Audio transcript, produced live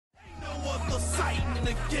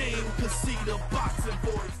the game, 'cause see the boxing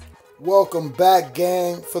voice. Welcome back,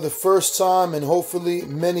 gang, for the first time and hopefully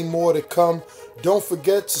many more to come. Don't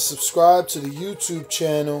forget to subscribe to the YouTube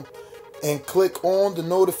channel and click on the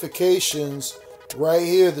notifications right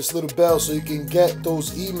here, this little bell, so you can get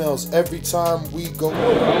those emails every time we go.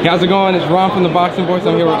 Hey, how's it going? It's Ron from ThaBoxing Voice.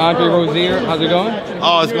 I'm here with Rozier. How's it going?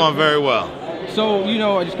 Oh, it's going very well. So,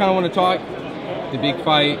 I just kind of want to talk the big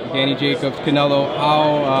fight, Danny Jacobs, Canelo.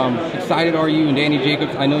 How excited are you and Danny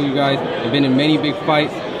Jacobs? I know you guys have been in many big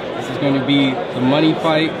fights. This is going to be the money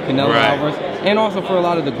fight, Canelo Alvarez, and also for a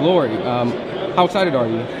lot of the glory. How excited are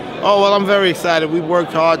you? Oh, well, I'm very excited. We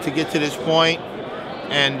worked hard to get to this point,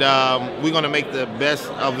 and we're going to make the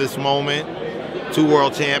best of this moment. Two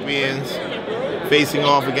world champions facing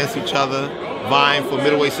off against each other, vying for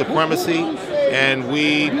middleweight supremacy, and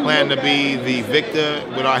we plan to be the victor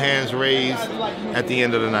with our hands raised at the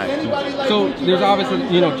end of the night. So there's obviously,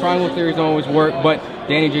 triangle theories don't always work, but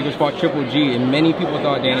Danny Jacobs fought Triple G, and many people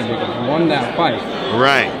thought Danny Jacobs won that fight.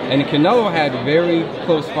 Right. And Canelo had very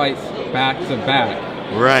close fights back to back.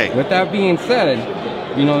 Right. With that being said,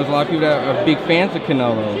 there's a lot of people that are big fans of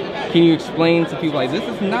Canelo. Can you explain to people, like, this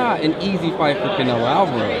is not an easy fight for Canelo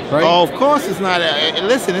Alvarez, right? Oh, of course it's not.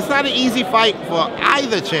 Listen, it's not an easy fight for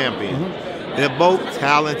either champion. They're both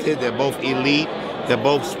talented, they're both elite, they're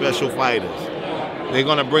both special fighters. They're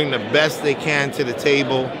going to bring the best they can to the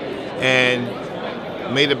table, and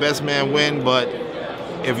may the best man win, but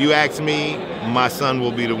if you ask me, my son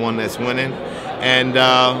will be the one that's winning, and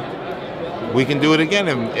we can do it again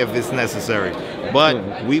if it's necessary. But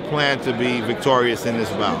we plan to be victorious in this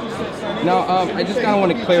bout. Now, I just kind of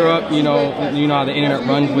want to clear up, you know how the internet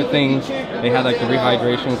runs with things. They had like the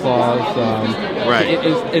rehydration clause. Right.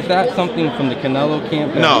 Is that something from the Canelo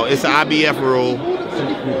camp? No, it's an IBF rule.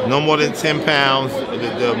 No more than 10 pounds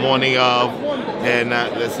the morning of, and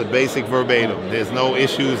that's a basic verbatim. There's no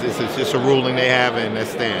issues. It's just a ruling they have, and that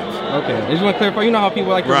stands. Okay. I just want to clarify. You know how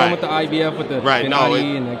people like to run with the IBF, with the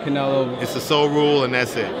Gennady and the Canelo. It's a sole rule, and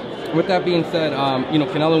that's it. With that being said,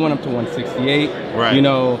 Canelo went up to 168. Right.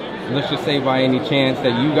 Let's just say by any chance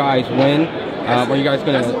that you guys win, are you guys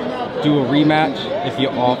going to do a rematch if he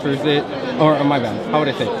offers it? Or my bad, how would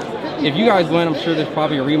I say it? If you guys win, I'm sure there's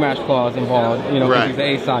probably a rematch clause involved, because he's the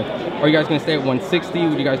A side. Are you guys going to stay at 160?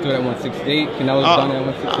 Would you guys do it at 168? Canelo's done it at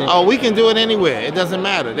 168? Oh, we can do it anywhere. It doesn't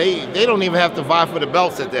matter. They don't even have to vie for the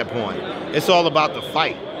belts at that point. It's all about the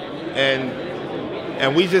fight.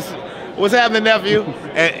 And we just, what's happening, nephew?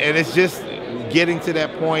 and it's just getting to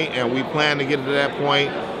that point, and we plan to get to that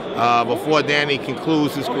point before Danny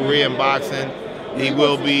concludes his career in boxing. He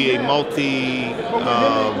will be a multi-weight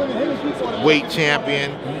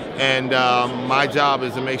champion, and my job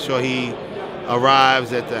is to make sure he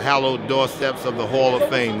arrives at the hallowed doorsteps of the Hall of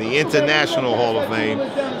Fame, the International Hall of Fame,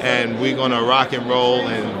 and we're going to rock and roll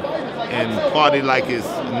and party like it's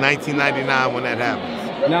 1999 when that happens.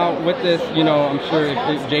 Now, with this, I'm sure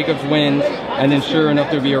if Jacobs wins, and then sure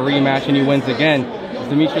enough there'll be a rematch and he wins again,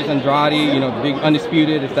 Demetrius Andrade, the big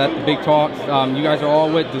undisputed, is that the big talks? You guys are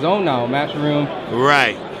all with DAZN now, Matchroom.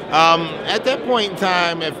 Right. At that point in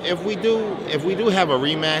time, if we do have a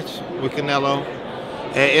rematch with Canelo,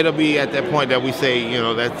 it'll be at that point that we say,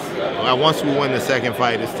 that's once we win the second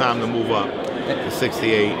fight, it's time to move up to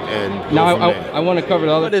 68 and now I want to cover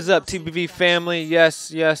the other. What is up, TBV family?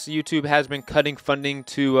 Yes, YouTube has been cutting funding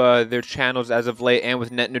to their channels as of late, and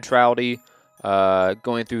with net neutrality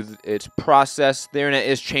going through its process, the internet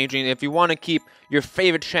is changing. If you want to keep your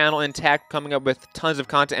favorite channel intact, coming up with tons of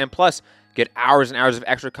content, and plus get hours and hours of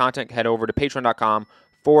extra content, head over to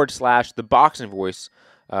patreon.com/ThaBoxingVoice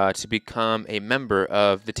to become a member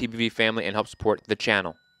of the TBV family and help support the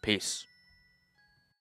channel. Peace.